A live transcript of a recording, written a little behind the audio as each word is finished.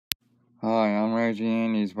Hi, I'm Reggie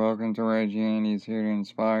Andes. Welcome to Reggie Andes Here to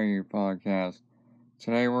Inspire You podcast.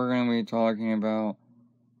 Today we're going to be talking about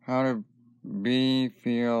how to be,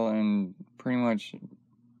 feel, and pretty much,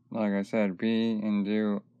 like I said, be and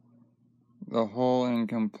do the whole and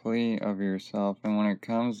complete of yourself. And when it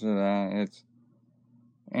comes to that, it's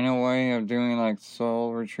in a way of doing like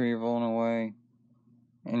soul retrieval in a way.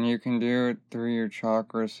 And you can do it through your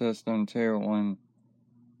chakra system too.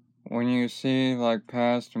 When you see like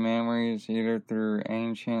past memories, either through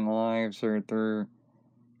ancient lives or through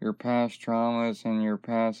your past traumas and your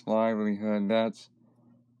past livelihood, that's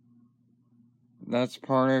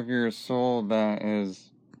part of your soul that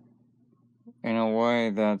is, in a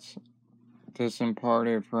way, that's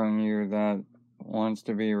disimparted from you, that wants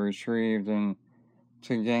to be retrieved and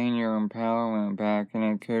to gain your empowerment back. And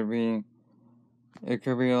it could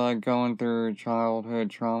be like going through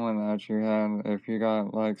childhood trauma that you had if you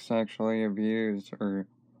got like sexually abused or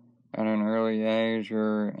at an early age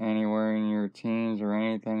or anywhere in your teens or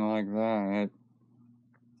anything like that.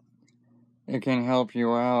 It can help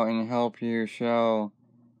you out and help you show,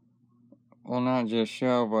 well, not just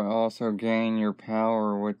show, but also gain your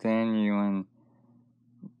power within you and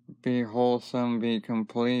be wholesome, be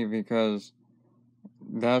complete, because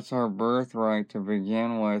that's our birthright to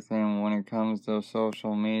begin with. And when it comes to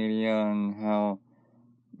social media and how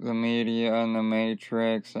the media and the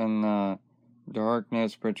matrix and the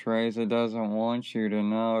darkness portrays, it doesn't want you to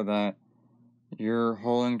know that you're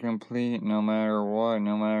whole and complete no matter what,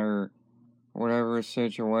 no matter whatever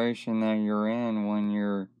situation that you're in when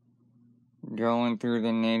you're going through the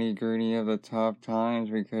nitty-gritty of the tough times,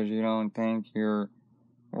 because you don't think you're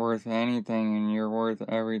worth anything and you're worth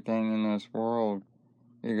everything in this world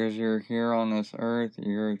because you're here on this earth,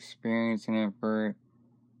 you're experiencing it for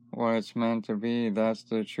what it's meant to be. That's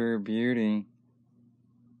the true beauty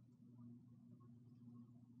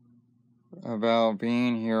about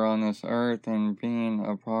being here on this earth and being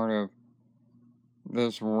a part of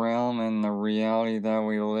this realm and the reality that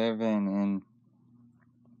we live in. And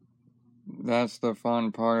that's the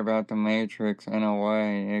fun part about the Matrix in a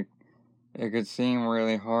way. It could seem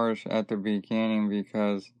really harsh at the beginning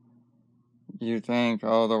because you think,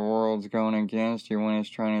 oh, the world's going against you, when it's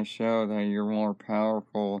trying to show that you're more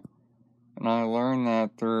powerful. And I learned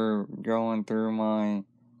that through going through my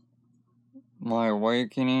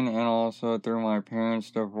awakening and also through my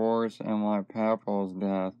parents' divorce and my papa's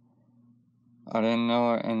death. I didn't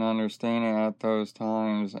know it and understand it at those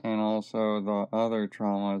times, and also the other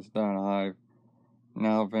traumas that I've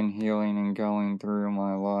now been healing and going through in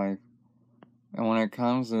my life. And when it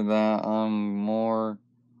comes to that, I'm more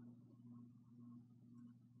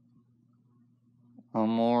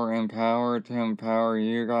empowered to empower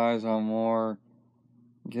you guys. I'm more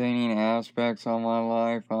gaining aspects of my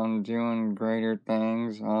life. I'm doing greater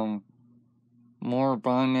things. I'm more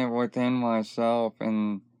abundant within myself,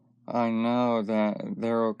 and I know that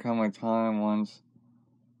there will come a time once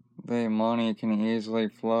the money can easily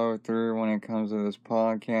flow through when it comes to this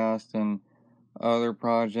podcast and other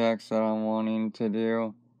projects that I'm wanting to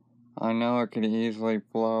do. I know it could easily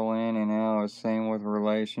flow in and out. Same with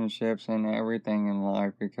relationships and everything in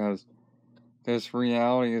life, because this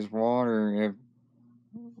reality is water.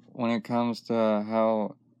 When it comes to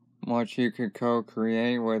how much you could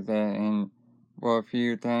co-create with it, and well, if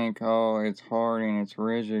you think, oh, it's hard and it's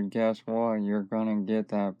rigid, guess what? You're gonna get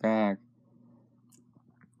that back,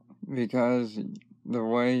 because the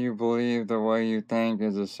way you believe, the way you think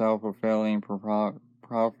is a self-fulfilling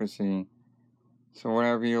prophecy. So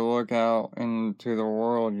whatever you look out into the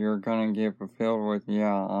world, you're gonna get fulfilled with,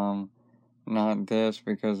 yeah, not this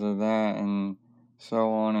because of that, and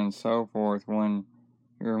so on and so forth. When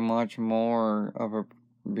you're much more of a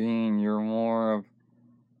being, you're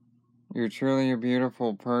truly a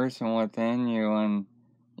beautiful person within you, and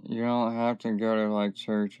you don't have to go to like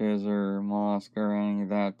churches or mosque or any of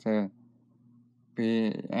that to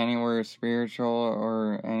be anywhere spiritual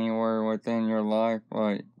or anywhere within your life.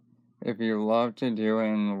 But if you love to do it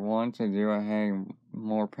and want to do it, hey,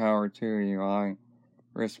 more power to you. I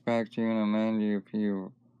respect you and commend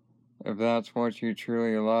you if that's what you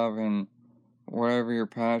truly love, and whatever your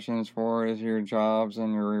passions for is your jobs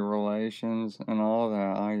and your relations and all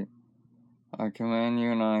that. I commend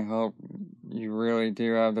you, and I hope you really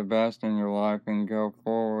do have the best in your life and go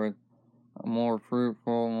forward a more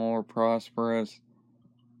fruitful, more prosperous,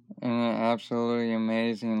 and an absolutely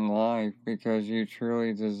amazing life, because you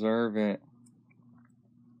truly deserve it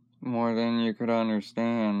more than you could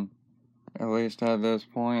understand. At least at this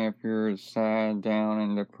point, if you're sad, down,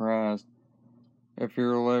 and depressed. If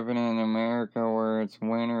you're living in America where it's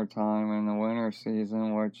winter time in the winter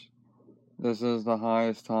season, which this is the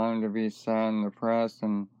highest time to be sad and depressed,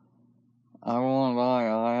 and I won't lie,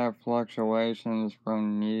 I have fluctuations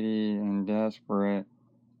from needy and desperate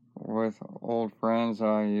with old friends that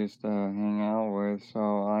I used to hang out with,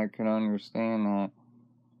 so I can understand that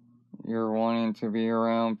you're wanting to be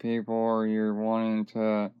around people or you're wanting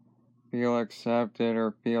to feel accepted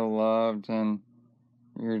or feel loved, and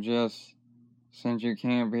you're just, since you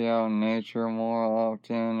can't be out in nature more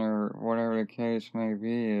often or whatever the case may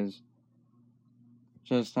be, is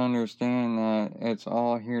just understand that it's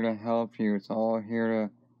all here to help you. It's all here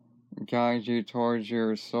to guide you towards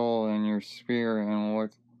your soul and your spirit and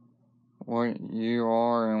what you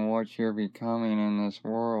are and what you're becoming in this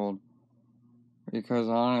world. Because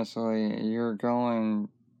honestly, you're going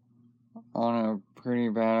on a pretty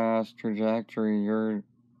badass trajectory.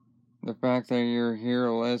 The fact that you're here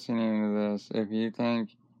listening to this, if you think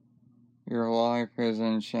your life is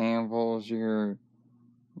in shambles, you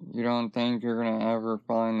don't think you're gonna ever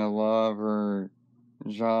find the love or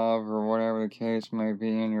job or whatever the case may be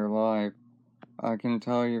in your life, I can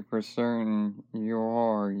tell you for certain you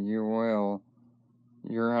will.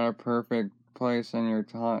 You're at a perfect place in your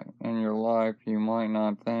time, in your life. You might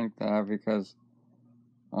not think that because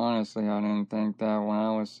honestly, I didn't think that when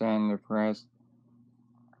I was sad and depressed.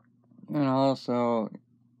 And also,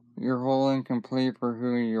 you're whole and complete for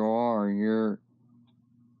who you are.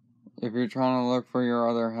 If you're trying to look for your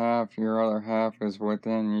other half is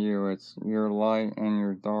within you. It's your light and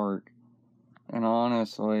your dark. And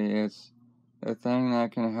honestly, it's the thing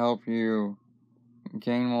that can help you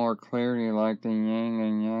gain more clarity, like the yin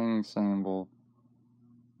and yang symbol.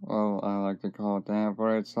 Well, I like to call it that,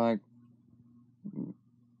 but it's like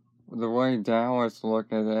the way Taoists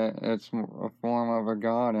look at it, it's a form of a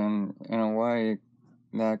god, and in a way,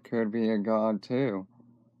 that could be a god too.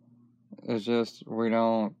 It's just,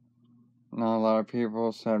 not a lot of people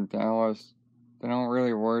except Taoists, they don't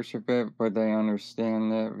really worship it, but they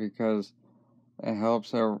understand it because it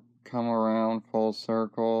helps it come around full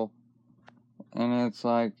circle. And it's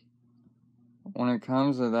like, when it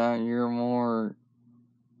comes to that, you're more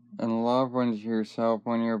in love with yourself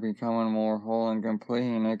when you're becoming more whole and complete,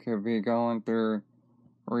 and it could be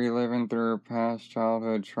reliving through past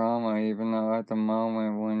childhood trauma, even though at the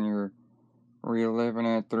moment when you're reliving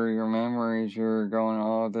it through your memories, you're going,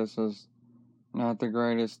 oh, this is not the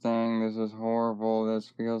greatest thing, this is horrible, this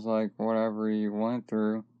feels like whatever you went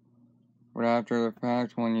through. But after the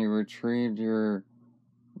fact, when you retrieved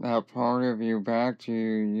that part of you back to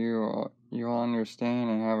you, you'll understand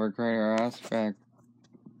and have a greater aspect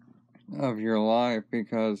of your life,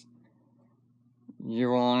 because you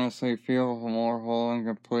will honestly feel more whole and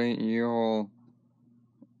complete. You'll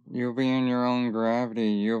be in your own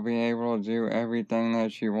gravity. You'll be able to do everything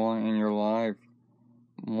that you want in your life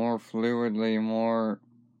more fluidly, more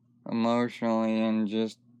emotionally, and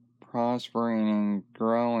just prospering and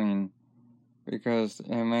growing, because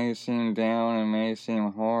it may seem down, it may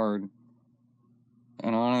seem hard,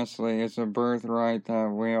 and honestly, it's a birthright that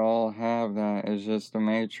we all have. That is just the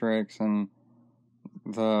matrix, and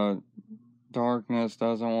the darkness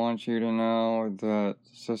doesn't want you to know. The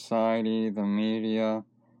society, the media,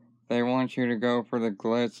 they want you to go for the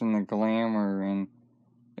glitz and the glamour. And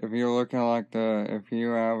if you look at if you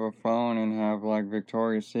have a phone and have like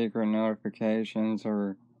Victoria's Secret notifications,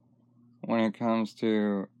 or when it comes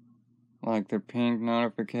to like the pink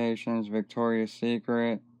notifications, Victoria's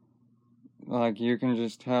Secret, like you can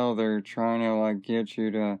just tell they're trying to like get you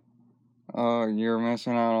to, oh, you're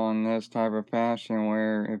missing out on this type of fashion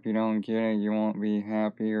where if you don't get it, you won't be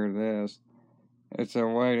happy or this. It's a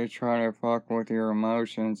way to try to fuck with your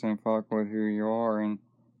emotions and fuck with who you are, and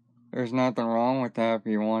there's nothing wrong with that if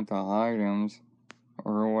you want the items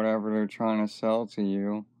or whatever they're trying to sell to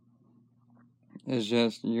you. It's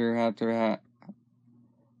just you have to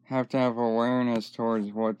have awareness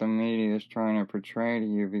towards what the media is trying to portray to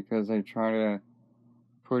you, because they try to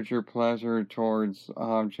put your pleasure towards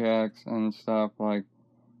objects and stuff. Like,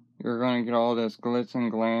 you're going to get all this glitz and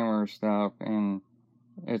glamour stuff, and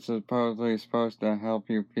it's supposedly supposed to help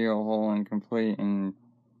you feel whole and complete, and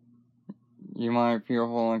you might feel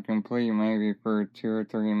whole and complete maybe for 2 or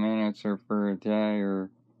 3 minutes or for a day, or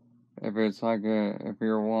if it's like if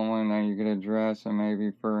you're a woman that you get a dress, and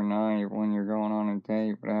maybe for a night when you're going on a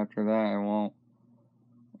date, but after that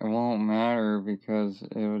it won't matter, because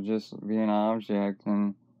it'll just be an object,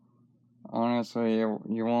 and honestly,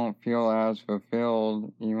 you won't feel as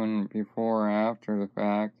fulfilled even before or after the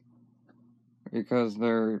fact, because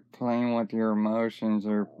they're playing with your emotions,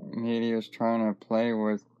 or media's trying to play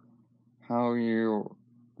with how you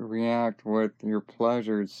react with your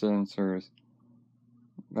pleasure sensors.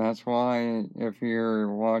 That's why if you're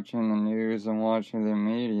watching the news and watching the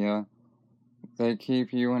media, they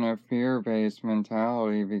keep you in a fear-based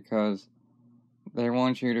mentality because they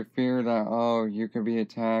want you to fear that, oh, you could be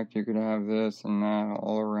attacked, you could have this and that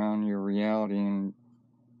all around your reality, and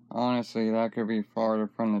honestly, that could be farther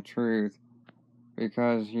from the truth,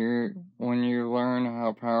 because when you learn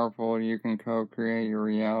how powerful you can co-create your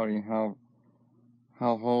reality, how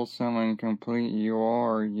wholesome and complete you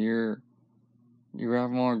are, you have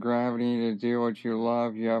more gravity to do what you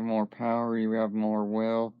love, you have more power, you have more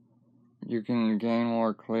will, you can gain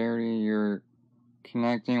more clarity, you're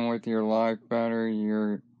connecting with your life better,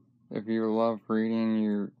 if you love reading,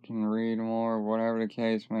 you can read more, whatever the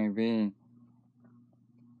case may be.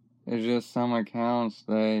 It's just some accounts,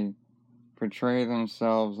 they portray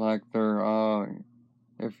themselves like they're,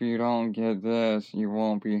 if you don't get this, you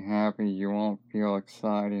won't be happy, you won't feel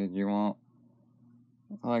excited, you won't,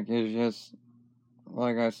 it's just,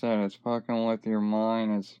 like I said, it's fucking with your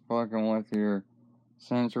mind, it's fucking with your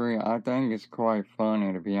sensory. I think it's quite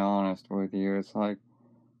funny, to be honest with you. It's like,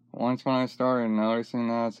 once when I started noticing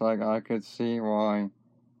that, it's like I could see why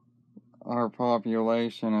our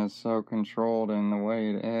population is so controlled in the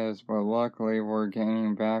way it is, but luckily we're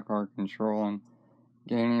gaining back our control and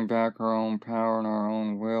gaining back our own power and our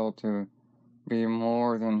own will to be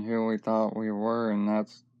more than who we thought we were, and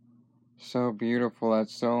that's so beautiful,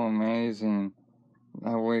 that's so amazing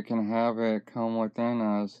that we can have it come within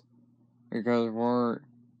us, because we're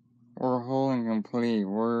whole and complete.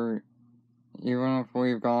 Even if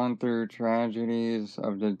we've gone through tragedies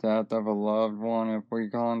of the death of a loved one, if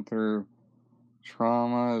we've gone through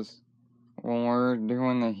traumas, when we're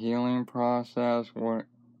doing the healing process,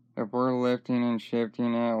 if we're lifting and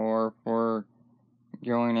shifting it, or if we're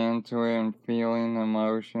going into it and feeling the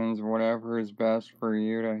emotions, whatever is best for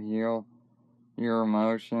you to heal your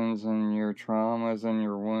emotions and your traumas and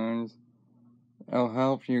your wounds, it'll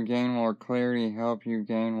help you gain more clarity, help you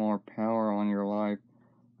gain more power on your life,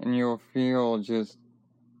 and you'll feel just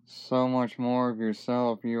so much more of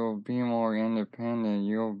yourself. You'll be more independent.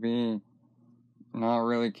 You'll be not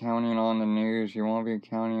really counting on the news. You won't be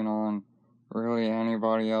counting on really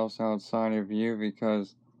anybody else outside of you,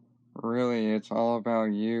 because really it's all about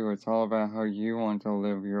you. It's all about how you want to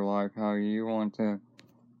live your life, how you want to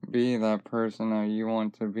be that person that you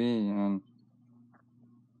want to be. And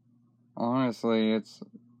honestly, it's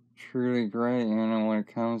truly great, when it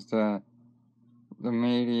comes to the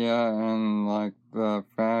media and like the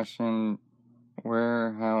fashion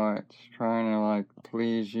wear, how it's trying to like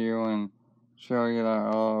please you and show you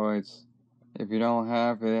that, oh, if you don't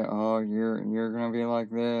have it, oh, you're gonna be like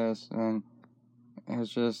this. And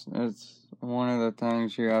it's one of the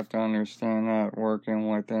things you have to understand, that working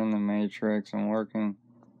within the matrix and working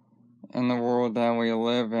in the world that we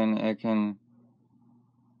live in, it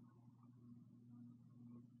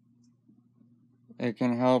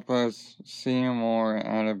can help us see more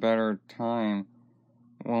at a better time,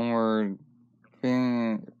 when we're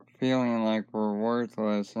feeling like we're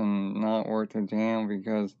worthless and not worth a damn,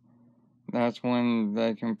 because that's when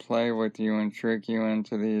they can play with you and trick you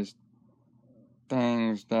into these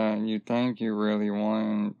things that you think you really want.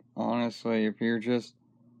 And honestly, if you just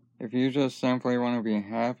simply want to be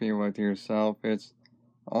happy with yourself, it's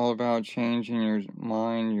all about changing your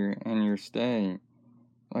mind, your state.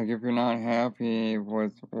 Like, if you're not happy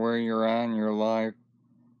with where you're at in your life,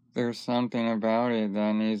 there's something about it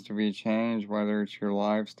that needs to be changed, whether it's your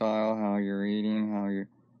lifestyle, how you're eating,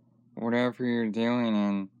 whatever you're doing.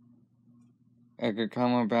 And it could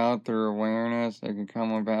come about through awareness, it could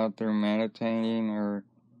come about through meditating, or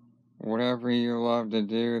whatever you love to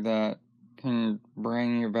do that can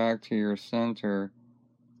bring you back to your center.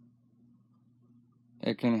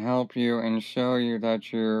 It can help you and show you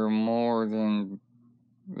that you're more than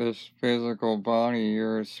this physical body.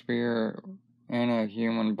 You're a spirit in a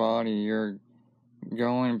human body. You're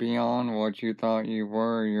going beyond what you thought you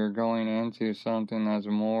were. You're going into something that's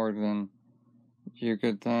more than you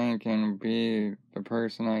could think, and be the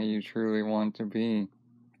person that you truly want to be.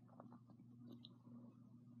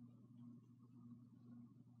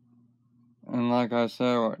 And like I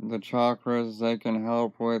said, the chakras, they can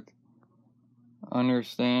help with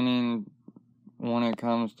understanding when it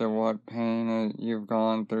comes to what pain you've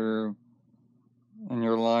gone through in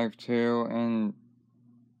your life too. And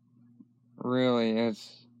really,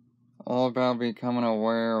 it's all about becoming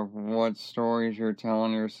aware of what stories you're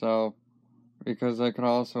telling yourself, because they could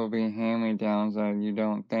also be hand-me-downs that you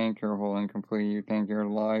don't think you're whole and complete. You think your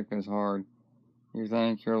life is hard. You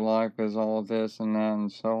think your life is all this and that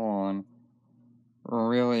and so on.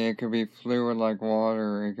 Really, it could be fluid like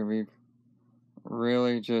water. It could be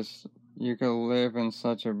really just you could live in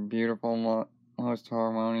such a beautiful, most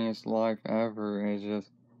harmonious life ever. It's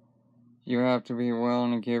just, you have to be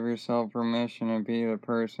willing to give yourself permission to be the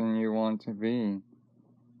person you want to be.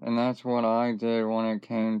 And that's what I did when it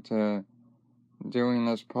came to doing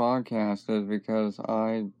this podcast, is because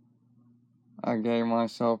I gave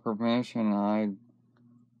myself permission.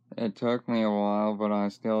 It took me a while, but I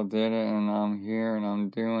still did it, and I'm here and I'm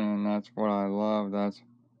doing it, and that's what I love. That's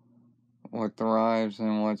what thrives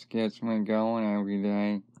and what gets me going every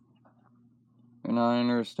day. And I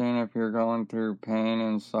understand if you're going through pain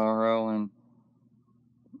and sorrow and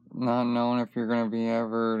not knowing if you're going to be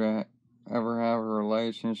ever have a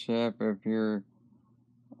relationship, if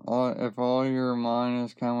all your mind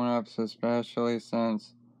is coming up, especially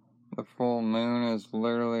since the full moon is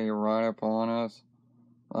literally right upon us.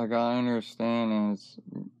 Like, I understand, and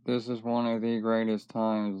this is one of the greatest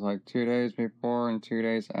times. Like, 2 days before and 2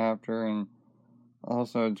 days after, and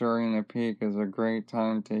also during the peak is a great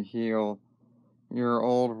time to heal your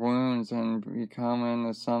old wounds and become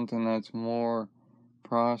into something that's more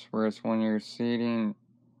prosperous when you're seeding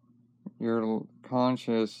your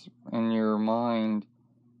conscious and your mind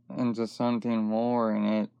into something more, and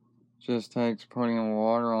it just takes putting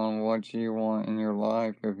water on what you want in your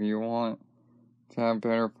life. If you want to have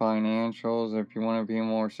better financials, if you want to be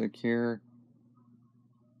more secure,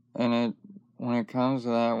 and when it comes to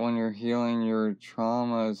that, when you're healing your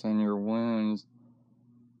traumas and your wounds,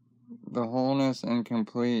 the wholeness and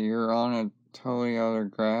complete, you're on a totally other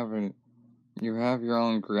gravity. You have your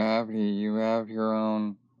own gravity, you have your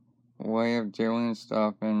own way of doing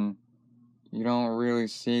stuff, and you don't really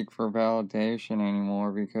seek for validation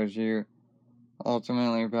anymore, because you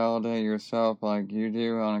ultimately validate yourself, like you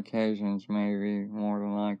do on occasions, maybe, more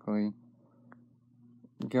than likely.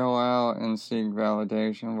 Go out and seek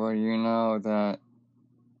validation, but you know that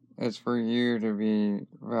it's for you to be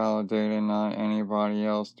validated, not anybody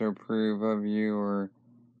else to approve of you or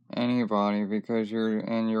anybody, because you're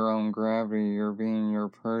in your own gravity, you're being your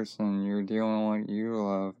person, you're doing what you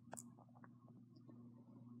love.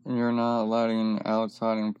 And you're not letting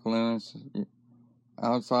outside influence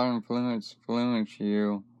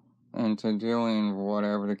you into doing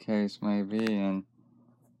whatever the case may be. And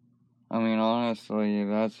I mean, honestly,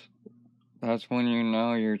 that's when you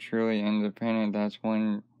know you're truly independent. That's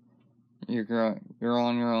when you're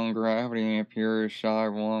on your own gravity. If you're a shy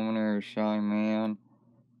woman or a shy man,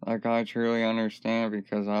 like, I truly understand,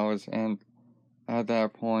 because I was at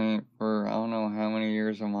that point for I don't know how many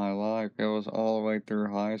years of my life. It was all the way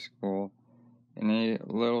through high school and a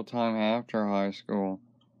little time after high school,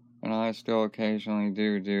 and I still occasionally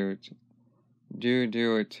do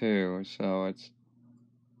it too. So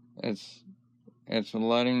it's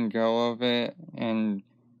letting go of it and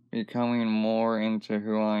becoming more into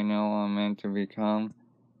who I know I'm meant to become.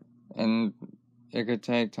 And it could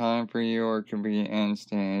take time for you, or it could be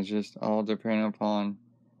instant. It's just all dependent upon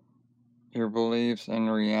your beliefs and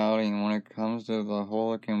reality. And when it comes to the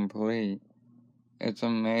whole complete, it's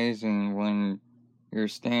amazing when you're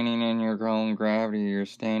standing in your own gravity, you're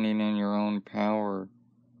standing in your own power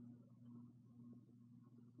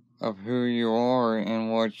of who you are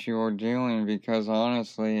and what you're doing, because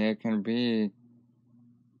honestly, it can be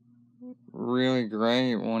really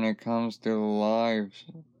great when it comes to the lives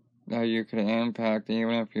that you could impact,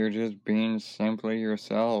 even if you're just being simply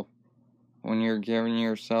yourself. When you're giving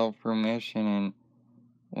yourself permission, and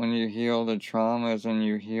when you heal the traumas and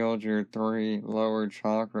you healed your 3 lower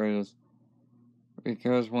chakras,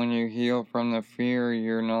 because when you heal from the fear,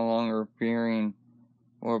 you're no longer fearing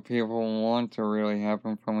what people want to really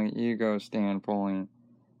happen from an ego standpoint.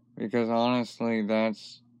 Because honestly,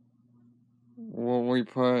 that's what we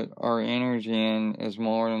put our energy in is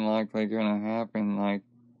more than likely going to happen. Like,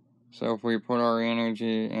 so if we put our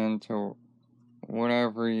energy into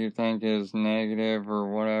whatever you think is negative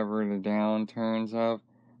or whatever the downturns of,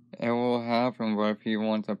 it will happen. But if you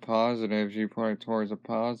want the positives, you put it towards a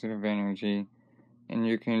positive energy, and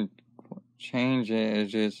you can change it. It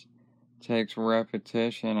just takes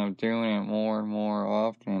repetition of doing it more and more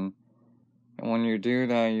often. And when you do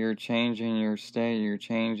that, you're changing your state, you're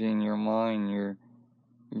changing your mind, you're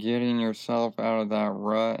getting yourself out of that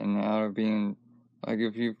rut and out of being, like,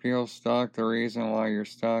 if you feel stuck, the reason why you're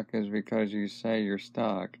stuck is because you say you're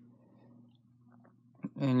stuck.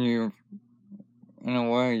 And you, in a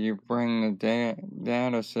way, you bring the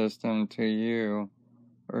data system to you,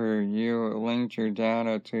 or you linked your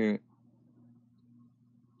antenna to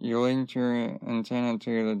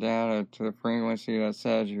the data, to the frequency that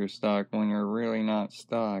says you're stuck, when you're really not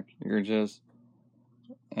stuck. You're just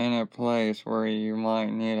in a place where you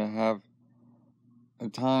might need to have a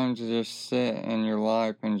time to just sit in your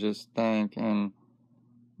life and just think and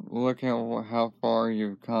look at how far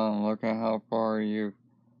you've come. Look at how far you've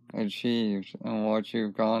achieved and what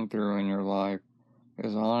you've gone through in your life.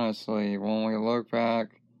 Because honestly, when we look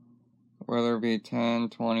back, whether it be 10,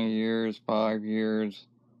 20 years, 5 years,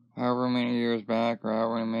 however many years back or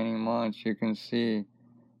however many months, you can see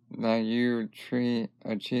that you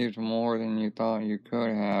achieved more than you thought you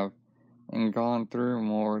could have and gone through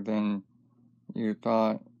more than you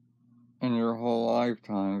thought in your whole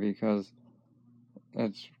lifetime, because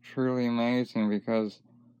it's truly amazing. Because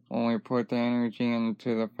when we put the energy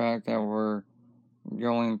into the fact that we're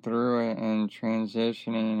going through it and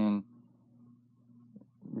transitioning and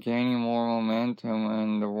gaining more momentum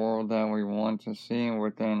in the world that we want to see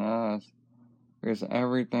within us, because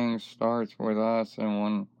everything starts with us, and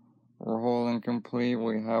when we're whole and complete,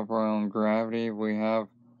 we have our own gravity, we have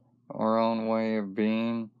our own way of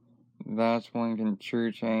being. That's when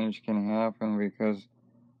true change can happen, because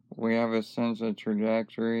we have a sense of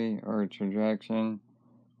trajectory or trajectory.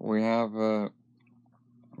 We have a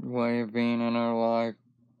way of being in our life,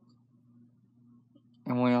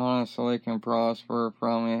 and we honestly can prosper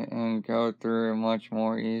from it and go through it much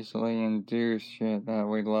more easily and do shit that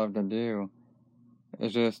we'd love to do.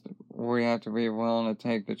 It's just we have to be willing to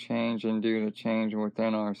take the change and do the change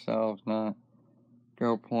within ourselves, not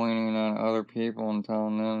go pointing at other people and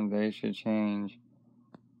telling them they should change,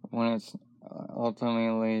 when it's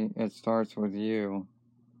ultimately it starts with you.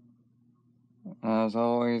 As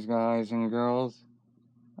always, guys and girls,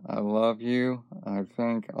 I love you. I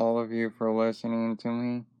thank all of you for listening to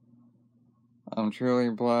me. I'm truly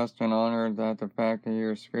blessed and honored that the fact that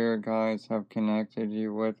your spirit guides have connected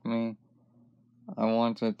you with me. I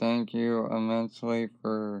want to thank you immensely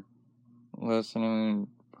for listening,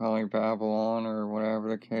 probably Babylon or whatever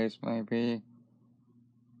the case may be.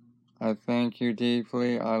 I thank you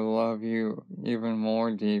deeply. I love you even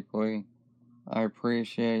more deeply. I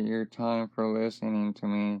appreciate your time for listening to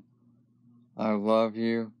me. I love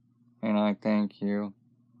you, and I thank you.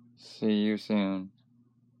 See you soon.